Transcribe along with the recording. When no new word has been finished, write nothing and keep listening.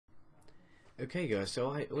Okay guys,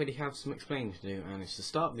 so I already have some explaining to do, and it's the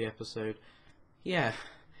start of the episode. Yeah,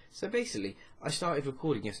 so basically, I started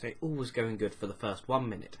recording yesterday, all was going good for the first 1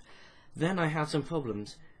 minute. Then I had some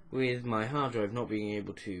problems with my hard drive not being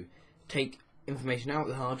able to take information out of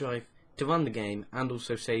the hard drive to run the game, and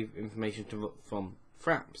also save information from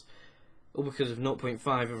frames. All because of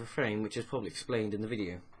 0.5 of a frame, which is probably explained in the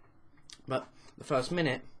video. But the first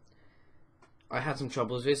minute, I had some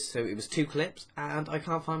troubles with, so it was 2 clips, and I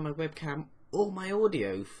can't find my webcam or my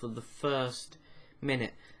audio for the first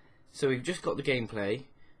minute. So we've just got the gameplay.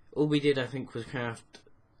 All we did, I think, was craft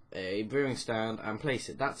a brewing stand and place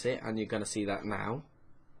it. That's it, and you're going to see that now.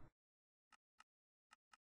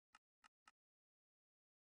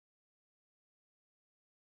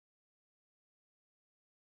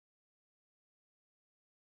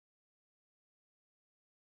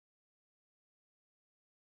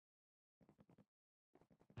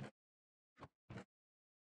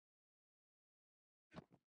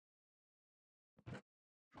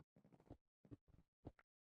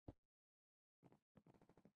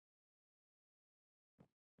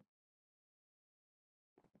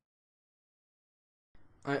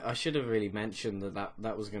 I should have really mentioned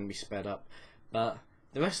that was going to be sped up, but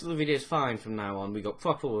the rest of the video is fine from now on. We got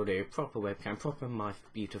proper audio, proper webcam, proper my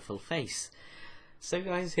beautiful face. So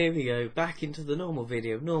guys, here we go, back into the normal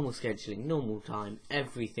video, normal scheduling, normal time,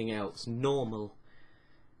 everything else normal.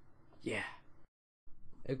 Yeah.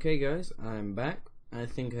 Okay guys, I'm back. I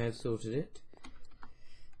think I've sorted it.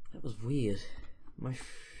 That was weird. My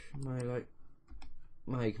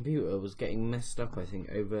computer was getting messed up, I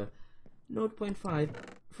think, over 0.5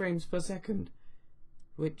 frames per second,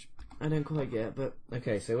 which I don't quite get, but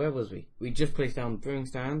okay, so where was we? We just placed down the brewing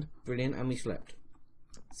stand, brilliant, and we slept.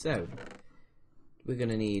 So, we're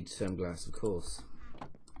going to need some glass, of course,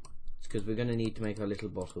 because we're going to need to make our little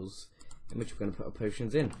bottles, in which we're going to put our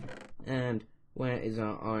potions in. And where is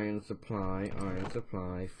our iron supply? Iron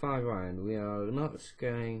supply, 5 iron. We are not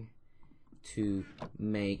going to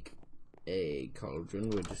make a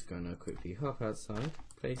cauldron, we're just going to quickly hop outside,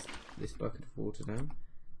 place this bucket of water down,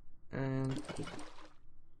 and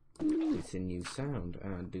ooh, it's a new sound,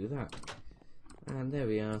 and do that. And there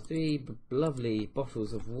we are, 3 lovely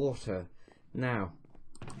bottles of water. Now,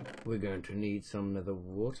 we're going to need some nether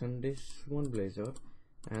wart and this one blaze rod,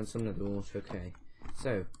 and some nether wart, okay.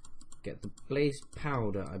 So, get the blaze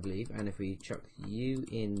powder, I believe, and if we chuck you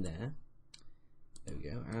in there, there we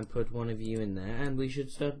go, and put one of you in there, and we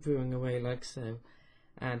should start brewing away like so,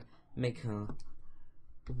 and make our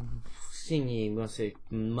stingy, what's it,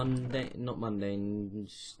 not mundane,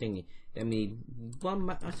 stingy. Then we need one,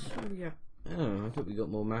 I thought we got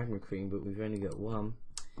more magma cream, but we've only got 1,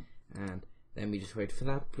 and then we just wait for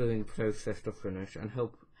that brewing process to finish, and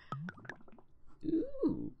hope,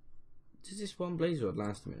 ooh, does this one blaze rod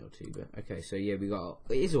last a minute or 2, but, okay, so yeah, we got,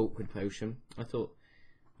 it is awkward potion, I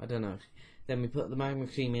don't know. Then we put the magma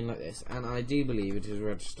cream in like this, and I do believe it is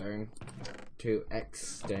redstone to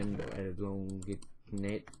extend or elongate,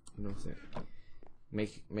 make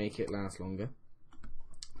it last longer,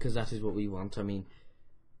 because that is what we want. I mean,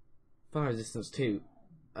 fire resistance 2.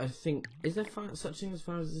 I think, is there such thing as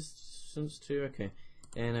fire resistance 2? Okay,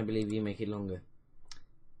 and I believe you make it longer.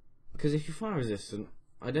 Because if you're fire resistant,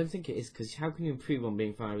 I don't think it is. Because how can you improve on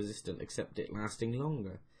being fire resistant except it lasting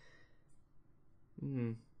longer?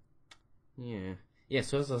 Yeah,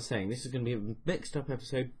 so as I was saying, this is going to be a mixed up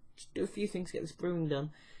episode. Just do a few things, get this brewing done.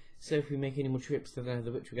 So if we make any more trips to the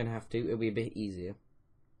nether, which we're going to have to, it'll be a bit easier.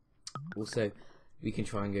 Also, we can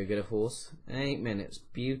try and go get a horse. 8 minutes.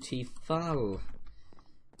 Beautiful.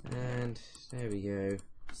 And there we go.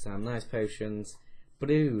 Some nice potions.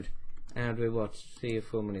 Brewed. And we're what, 3 or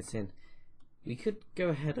 4 minutes in. We could go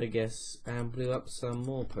ahead, I guess, and brew up some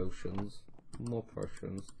more potions.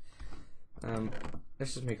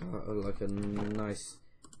 Let's just make like a nice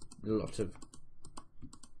lot of.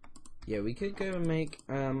 Yeah, we could go and make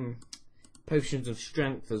potions of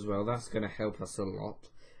strength as well. That's going to help us a lot.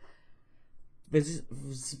 There's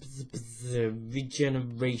the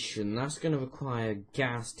regeneration. That's going to require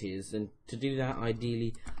gas tiers, and to do that,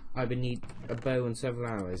 ideally, I would need a bow and several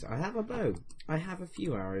arrows. I have a bow. I have a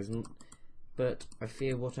few arrows, but I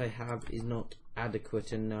fear what I have is not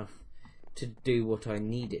adequate enough to do what I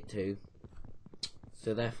need it to.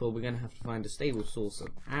 So therefore we're going to have to find a stable source of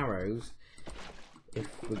arrows if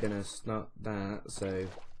we're going to start that, so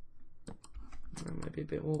that might be a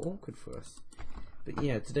bit more awkward for us. But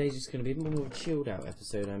yeah, today's just going to be a more chilled out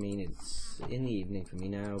episode. I mean, it's in the evening for me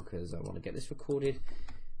now because I want to get this recorded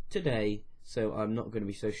today, so I'm not going to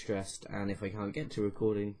be so stressed, and if I can't get to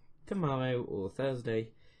recording tomorrow or Thursday,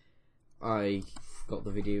 I've got the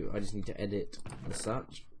video, I just need to edit and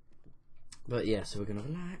such. But yeah, so we're gonna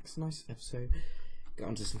relax. Nice episode. Get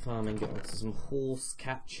onto some farming. Get onto some horse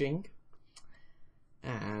catching.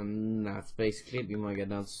 And that's basically it. We might get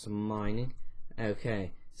down to some mining.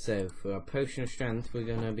 Okay, so for our potion of strength, we're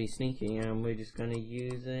gonna be sneaky, and we're just gonna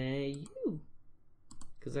use a U,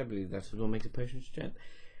 because I believe that's what makes a potion of strength.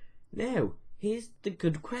 Now, here's the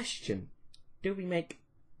good question: do we make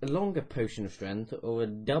a longer potion of strength or a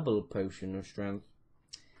double potion of strength?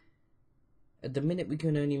 At the minute, we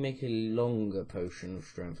can only make a longer potion of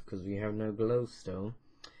strength because we have no glowstone.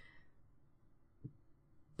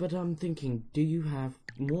 But I'm thinking, do you have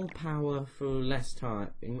more power for less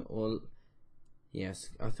time, or yes,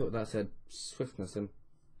 I thought that said swiftness.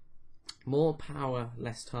 More power,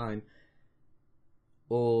 less time,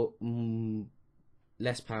 or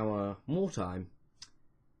less power, more time?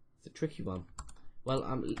 It's a tricky one. Well,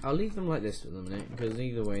 I'll leave them like this for the minute, because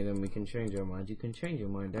either way, then we can change our mind. You can change your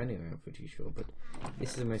mind anyway, I'm pretty sure, but this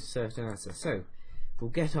is the most certain answer. So, we'll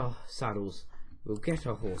get our saddles, we'll get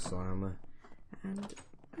our horse armor, and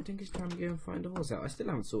I think it's time to go and find a horse out. I still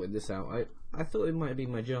haven't sorted this out. I thought it might be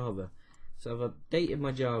my Java. So I've updated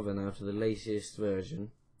my Java now to the latest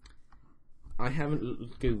version. I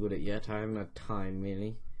haven't Googled it yet. I haven't had time,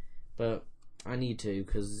 really. But I need to,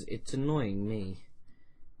 because it's annoying me.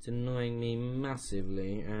 It's annoying me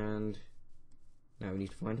massively. And now we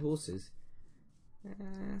need to find horses.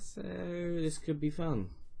 So this could be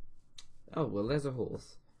fun. Oh, well, there's a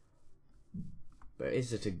horse. But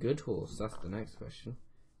is it a good horse? That's the next question.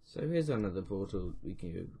 So here's another portal we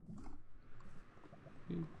can go.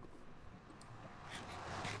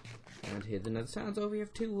 And hear the nether sounds. Oh, we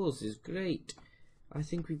have 2 horses. Great. I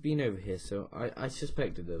think we've been over here, so I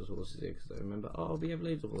suspected there was horses here because I remember. Oh, we have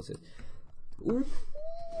loads of horses. Ooh.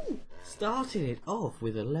 Starting it off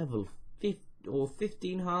with a level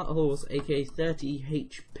 15 heart horse, aka 30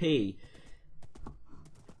 HP.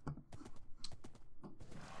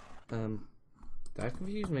 That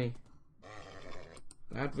confused me.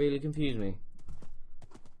 That really confused me.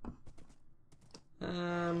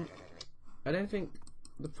 I don't think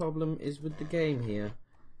the problem is with the game here.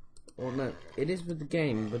 Or no, it is with the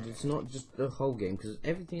game, but it's not just the whole game, because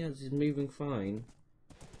everything else is moving fine.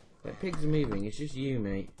 Like, pigs are moving, it's just you,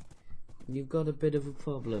 mate. You've got a bit of a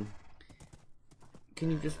problem.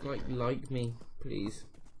 Can you just, like me, please?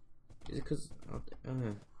 Is it because...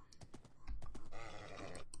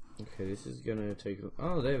 Okay, this is gonna take...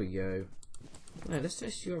 Oh, there we go. Right, let's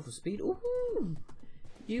test you out for speed. Ooh!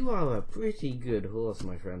 You are a pretty good horse,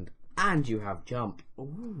 my friend. And you have jump.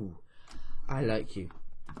 Ooh! I like you.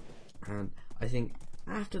 And I think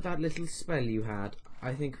after that little spell you had,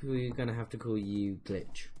 I think we're gonna have to call you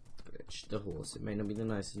Glitch. Glitch the horse. It may not be the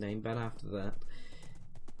nicest name, but after that,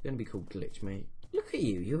 you're gonna be called Glitch, mate. Look at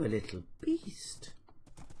you, you're a little beast.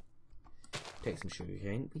 Take some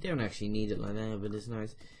sugarcane. We don't actually need it like that, but it's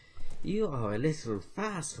nice. You are a little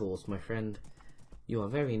fast horse, my friend. You are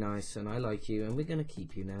very nice, and I like you, and we're gonna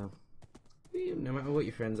keep you now. No matter what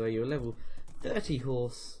your friends are, you're a level 30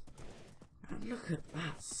 horse. And look at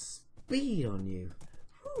that speed on you.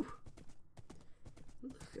 Whew.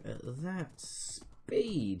 Look at that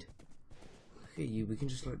speed. Look at you, we can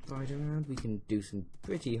just ride around, we can do some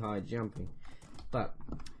pretty high jumping. But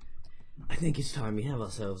I think it's time we have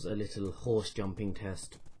ourselves a little horse jumping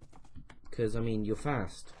test. Because, I mean, you're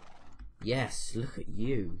fast. Yes, look at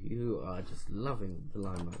you. You are just loving the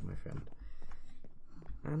limelight, my friend.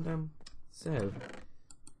 And, so,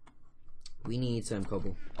 we need some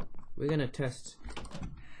cobble. We're going to test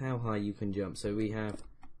how high you can jump. So we have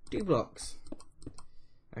 2 blocks.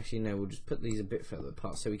 Actually, no, we'll just put these a bit further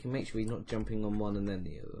apart so we can make sure we're not jumping on one and then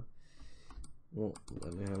the other. Well,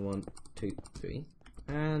 we have 1, 2, 3,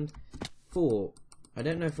 and 4. I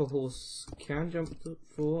don't know if a horse can jump to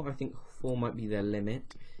 4. I think 4 might be their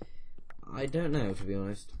limit. I don't know, to be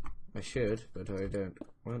honest. I should, but I don't.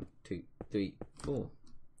 1, 2, 3, 4.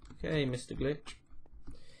 Okay, Mr. Glitch.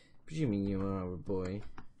 Presuming you are a boy.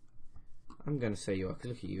 I'm going to say you are,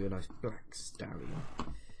 because look at you, a nice black stallion.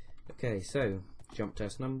 Okay, so, jump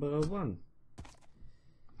test number 1.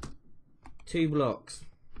 2 blocks.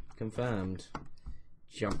 Confirmed.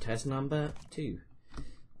 Jump test number 2.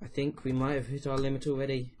 I think we might have hit our limit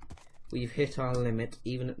already. We've hit our limit,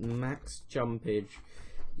 even at max jumpage.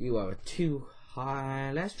 You are too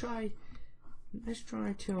high. Let's try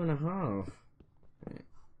 2.5.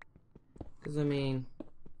 Because, I mean,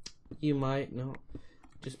 you might not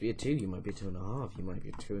just be a 2, you might be a 2.5, you might be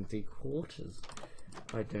a 2 3/4.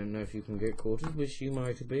 I don't know if you can get quarters, which you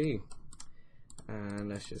might be. And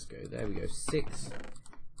let's just go, there we go, 6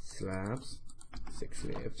 slabs, 6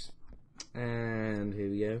 lives. And here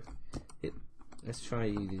we go. Let's try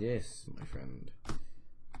this, my friend.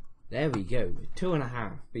 There we go.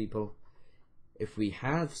 2.5, people. If we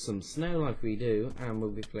have some snow like we do, and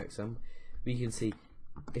we'll collect some, we can see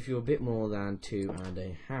if you're a bit more than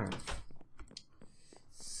 2.5.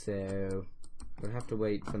 So we'll have to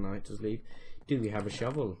wait for night to sleep. Do we have a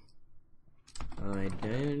shovel? I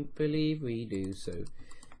don't believe we do, so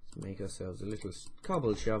let's make ourselves a little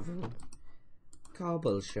cobble shovel.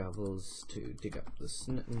 Cobble shovels to dig up the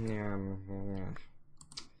snow.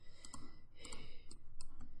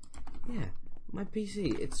 Yeah, my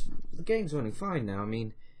PC, the game's running fine now. I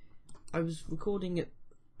mean, I was recording it,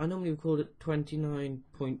 I normally record at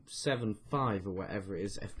 29.75 or whatever it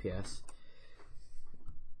is FPS.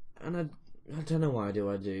 And I don't know why I do.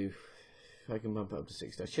 I can bump it up to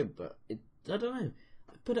 60, I should, but I don't know.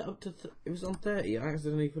 I put it up to, it was on 30, I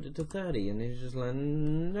accidentally put it to 30, and it was just like,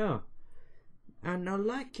 no. And I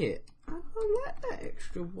like it. I like that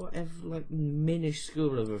extra whatever, like,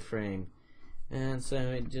 minuscule of a frame. And so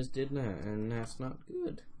it just did that, and that's not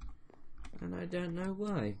good. And I don't know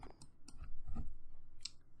why.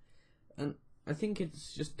 And I think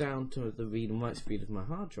it's just down to the read and write speed of my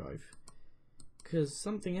hard drive. Because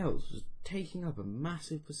something else was taking up a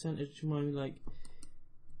massive percentage of my, like,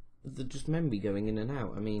 just memory going in and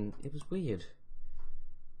out. I mean, it was weird.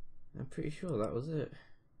 I'm pretty sure that was it.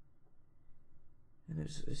 And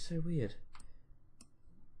it's so weird.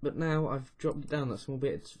 But now I've dropped it down that small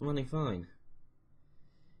bit, it's running fine.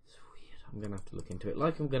 It's weird. I'm going to have to look into it.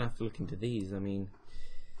 Like I'm going to have to look into these. I mean,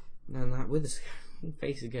 and that wither skeleton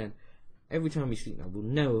face again. Every time we sleep now, we'll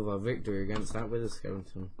know of our victory against that wither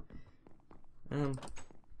skeleton.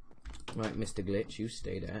 Right, Mr. Glitch, you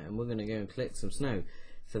stay there, and we're going to go and collect some snow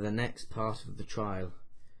for the next part of the trial.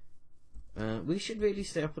 We should really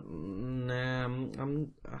stay up at, I'm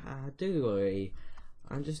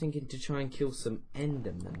just thinking to try and kill some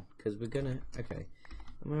endermen, because we're gonna, okay,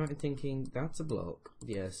 am I right in thinking that's a block?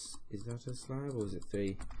 Yes. Is that a slab, or is it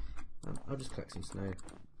 3? I'll just collect some snow.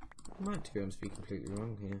 I might, to be honest, be completely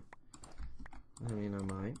wrong here. I mean, I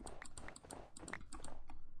might.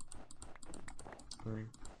 I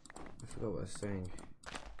forgot what I was saying.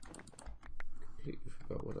 Completely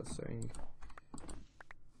forgot what I was saying.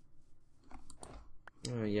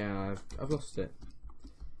 Oh yeah, I've lost it.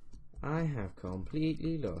 I have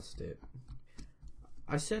completely lost it.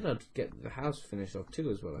 I said I'd get the house finished off too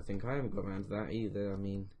as well. I think I haven't got around to that either. I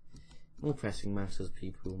mean, more pressing matters,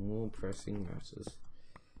 people. More pressing matters.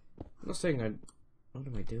 I'm not saying what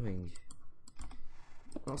am I doing?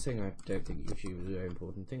 I'm not saying I don't think YouTube is a very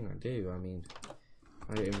important thing. I do. I mean,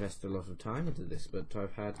 I invest a lot of time into this, but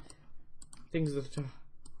I've had things that are,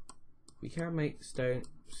 we can make snow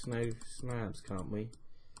slabs, can't we?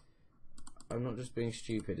 I'm not just being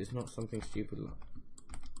stupid. It's not something stupid.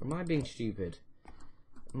 Am I being stupid?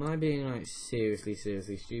 Am I being like seriously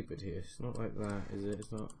stupid here? It's not like that, is it?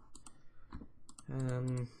 It's not.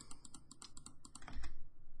 I'm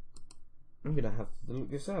gonna have to look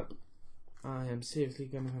this up. I am seriously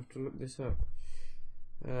gonna have to look this up.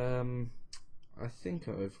 I think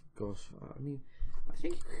I've got. I mean, I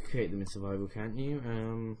think you could create them in survival, can't you?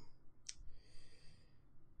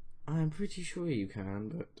 I'm pretty sure you can,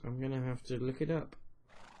 but I'm gonna have to look it up.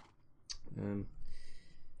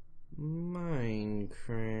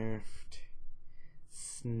 Minecraft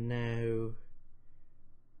snow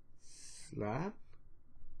slab.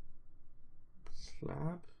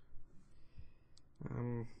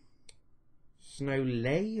 Snow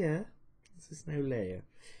layer. It's a snow layer.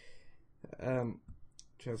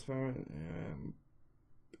 Transparent.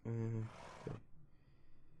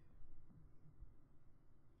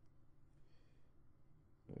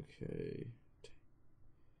 Okay.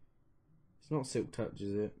 It's not Silk Touch,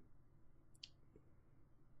 is it?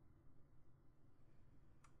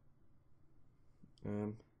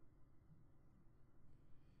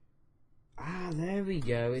 There we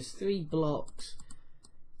go. It's 3 blocks.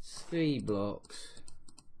 It's 3 blocks.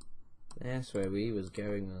 That's where we was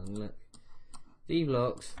going on. Look. 3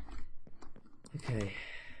 blocks. Okay.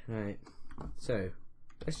 Right. So,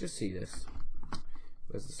 let's just see this.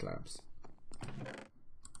 Where's the slabs?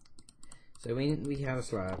 So we have a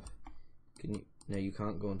slab. Can you? No, you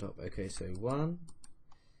can't go on top. Okay, so 1.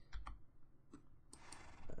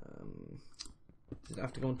 Does it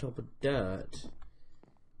have to go on top of dirt?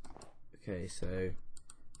 Okay, so I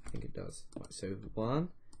think it does. Right, so 1,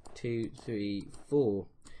 2, 3, 4.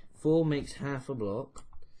 4 makes half a block.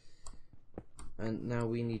 And now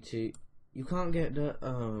we need to. You can't get dirt.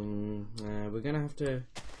 We're gonna have to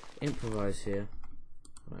improvise here.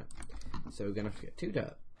 Right. So we're gonna have to get 2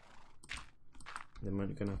 dirt. Then we're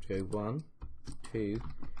gonna have to go 1, 2,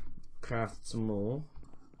 craft some more.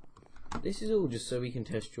 This is all just so we can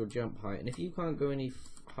test your jump height, and if you can't go any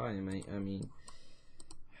time, mate. I mean,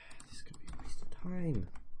 this is gonna be a waste of time.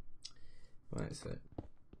 Right, so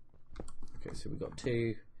okay, so we got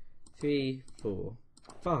 2, 3, 4,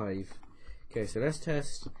 5. Okay, so let's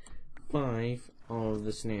test 5 of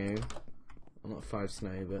the snow. Well, not 5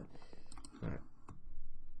 snow, but right.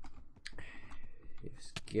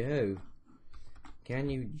 Let's go. Can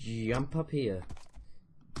you jump up here?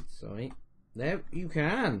 Sorry. There you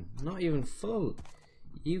can. Not even full.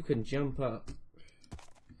 You can jump up.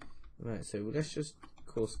 Right, so let's just, of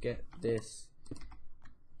course, get this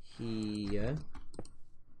here.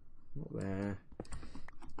 Not there.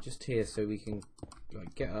 Just here, so we can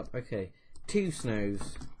like get up. Okay, 2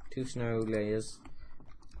 snow layers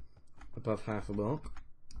above half a block.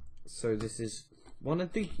 So this is 1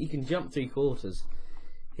 and 3. You can jump 3/4.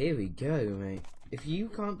 Here we go, mate. If you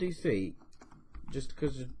can't do 3, just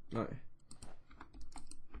because of like,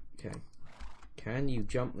 okay, can you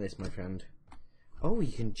jump this, my friend? Oh,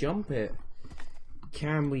 you can jump it.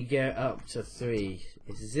 Can we get up to 3?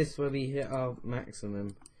 Is this where we hit our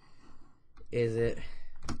maximum? Is it?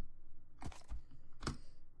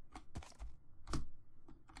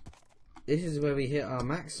 This is where we hit our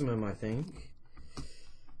maximum, I think.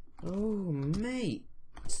 Oh, mate.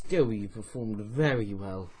 Still, you performed very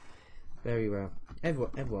well. Very well.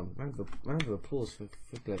 Everyone, round of applause for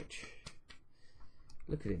Glitch.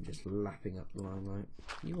 Look at him just lapping up the limelight.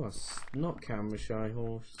 You are not camera shy,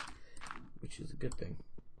 horse, which is a good thing.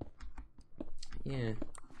 Yeah.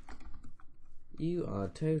 You are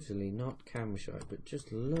totally not camera shy, but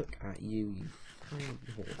just look at you, you fine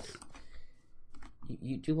horse.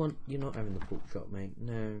 You do want, you're not having the pork chop, mate.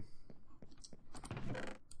 No.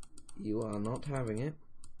 You are not having it.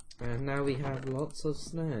 And now we have lots of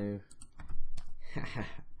snow.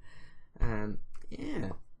 And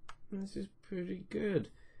yeah, this is pretty good.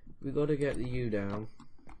 We got to get the U down.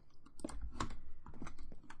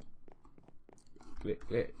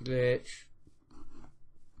 Glitch.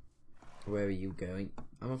 Where are you going?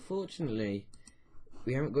 Unfortunately,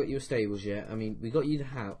 we haven't got your stables yet. I mean, we got you the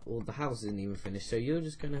house, or the house isn't even finished, so you're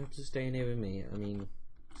just gonna have to stay in here with me. I mean,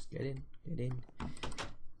 just get in.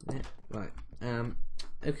 Yeah, right.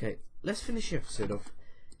 Okay, let's finish the episode off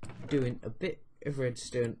doing a bit of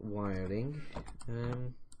redstone wiring.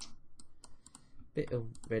 Bit of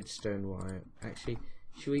redstone wire. Actually,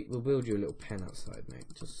 we'll build you a little pen outside, mate,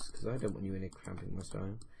 just because I don't want you in here cramping my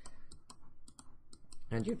style.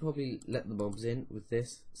 And you'll probably let the mobs in with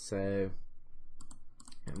this, so,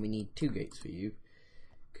 and we need 2 gates for you,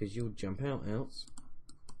 because you'll jump out else.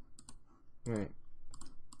 Right.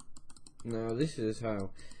 Now this is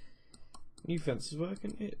how new fences work,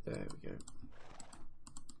 and there we go.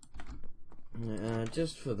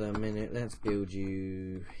 Just for the minute, let's build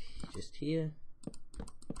you just here.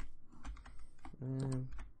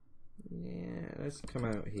 Yeah, let's come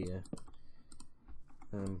out here.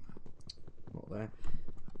 Not there.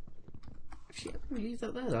 Actually, I'm gonna leave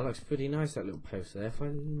that there. That looks pretty nice, that little post there. If I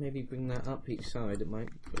maybe bring that up each side, it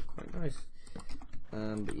might look quite nice.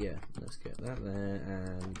 But yeah, let's get that there,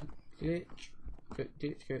 and glitch,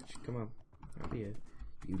 come on, out here,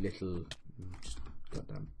 you little just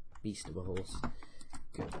goddamn beast of a horse.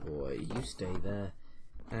 Good boy, you stay there.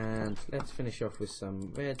 And let's finish off with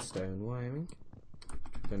some redstone wiring.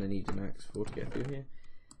 We're gonna need an axe for to get through here,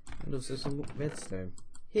 and also some redstone.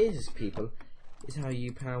 Here's, people, is how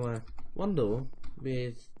you power one door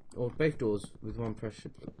with, or both doors with 1 pressure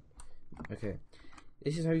plate. Okay,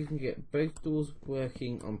 this is how you can get both doors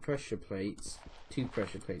working on pressure plates, 2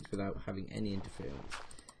 pressure plates, without having any interference.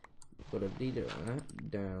 Got a leader like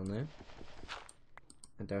that down there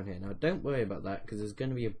and down here. Now don't worry about that, because there's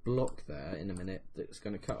going to be a block there in a minute that's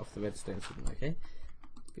going to cut off the redstone signal. Okay,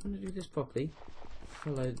 if you want to do this properly,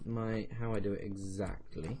 follow how I do it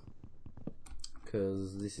exactly,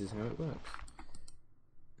 because this is how it works.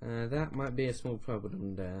 That might be a small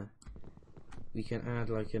problem there. We can add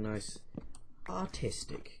like a nice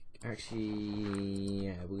artistic, actually,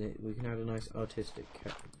 yeah, we can add a nice artistic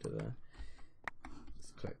character there.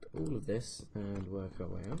 Let's collect all of this and work our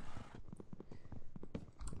way up.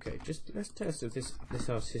 Okay, just let's test if this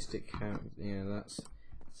artistic character, yeah, that's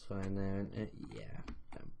fine there, and yeah,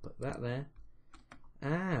 put that there.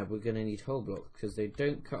 We're gonna need whole blocks because they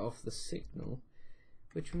don't cut off the signal,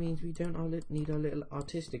 which means we don't need our little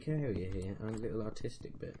artistic area here, our little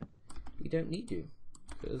artistic bit. We don't need you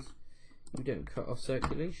because you don't cut off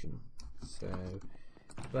circulation. So,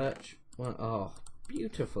 birch, well, oh,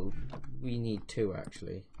 beautiful. We need 2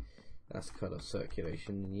 actually. That's cut off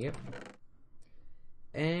circulation. Yep.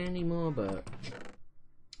 Any more birch?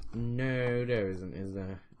 No, there isn't, is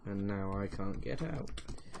there? And now I can't get out.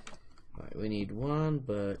 Right, we need 1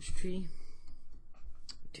 birch tree.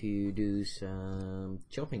 to do some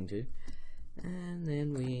chopping too, and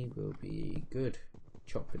then we will be good.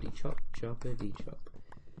 Choppity chop, choppity chop,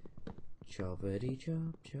 choppity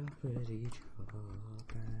chop, choppity chop,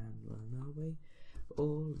 and run away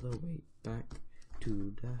all the way back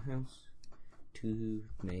to the house to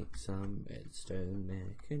make some redstone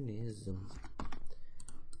mechanisms.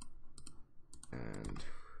 And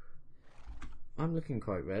I'm looking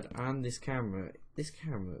quite red, and this camera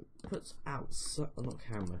puts out not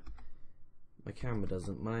camera. My camera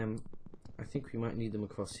doesn't. I think we might need them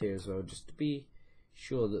across here as well, just to be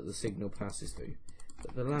sure that the signal passes through.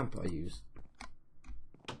 But the lamp I use.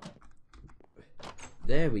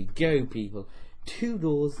 There we go, people. 2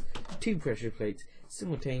 doors, 2 pressure plates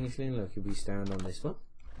simultaneously, and look, if we stand on this one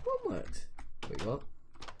works. Wait, what?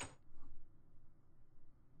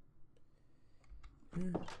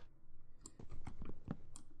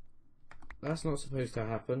 That's not supposed to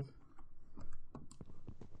happen.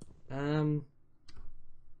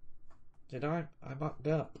 Did I bucked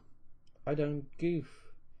up. I don't goof.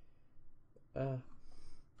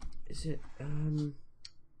 Is it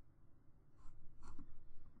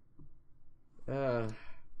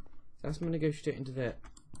that's gonna go straight into there.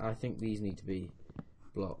 I think these need to be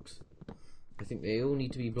blocks. I think they all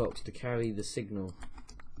need to be blocks to carry the signal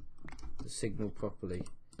properly.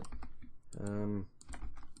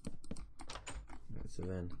 So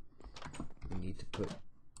then we need to put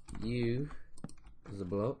you as a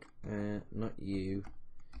block, not you,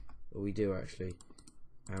 or we do actually,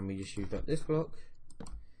 and we just shoot up this block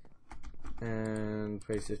and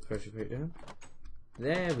place this pressure plate down.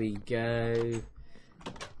 There we go.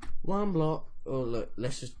 1 block. Oh look,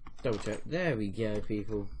 let's just double check. There we go,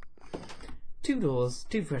 people. 2 doors,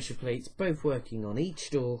 2 pressure plates, both working on each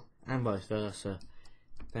door, and vice versa.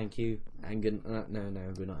 Thank you. And good. No,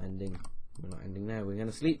 we're not ending. We're not ending now. We're going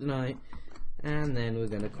to sleep tonight, and then we're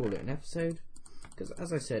going to call it an episode. Because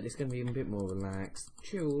as I said, it's going to be a bit more relaxed,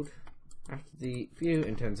 chilled, after the few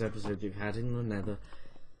intense episodes we've had in the Nether.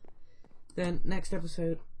 Then next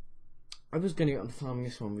episode, I was going to get on farming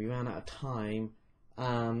this one. We ran out of time.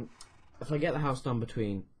 If I get the house done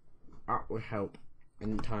between, that would help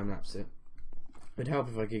in time lapse it. It would help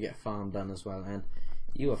if I could get a farm done as well. And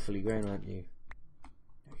you are fully grown, aren't you?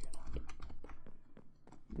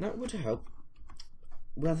 That would help.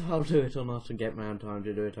 Whether I'll do it or not and get round time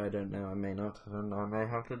to do it, I don't know. I may not, and I may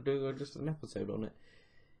have to do just an episode on it.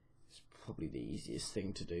 It's probably the easiest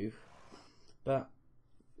thing to do. But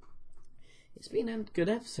it's been a good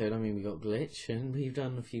episode. I mean, we got Glitch, and we've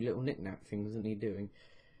done a few little knick-knack things that need doing.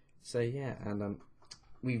 So yeah, and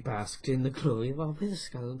we've basked in the glory of our with a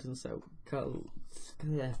skeleton skull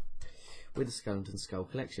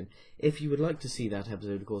collection. If you would like to see that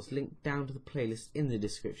episode, of course, link down to the playlist in the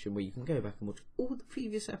description, where you can go back and watch all the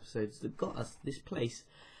previous episodes that got us this place,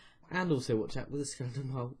 and also watch that with a skeleton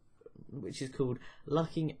hole, which is called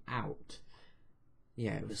Lucking Out.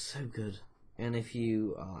 Yeah, it was so good. And if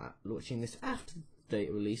you are watching this after the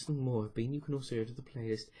date release, and more have been, you can also go to the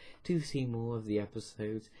playlist to see more of the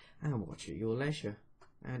episodes and watch at your leisure.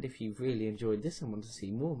 And if you've really enjoyed this and want to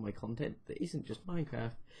see more of my content that isn't just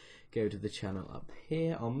Minecraft, go to the channel up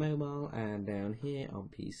here on mobile and down here on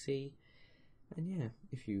PC. And yeah,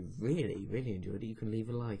 if you really enjoyed it, you can leave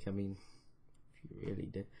a like. I mean, if you really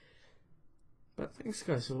did. But thanks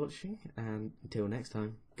guys for watching, and until next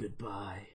time, goodbye.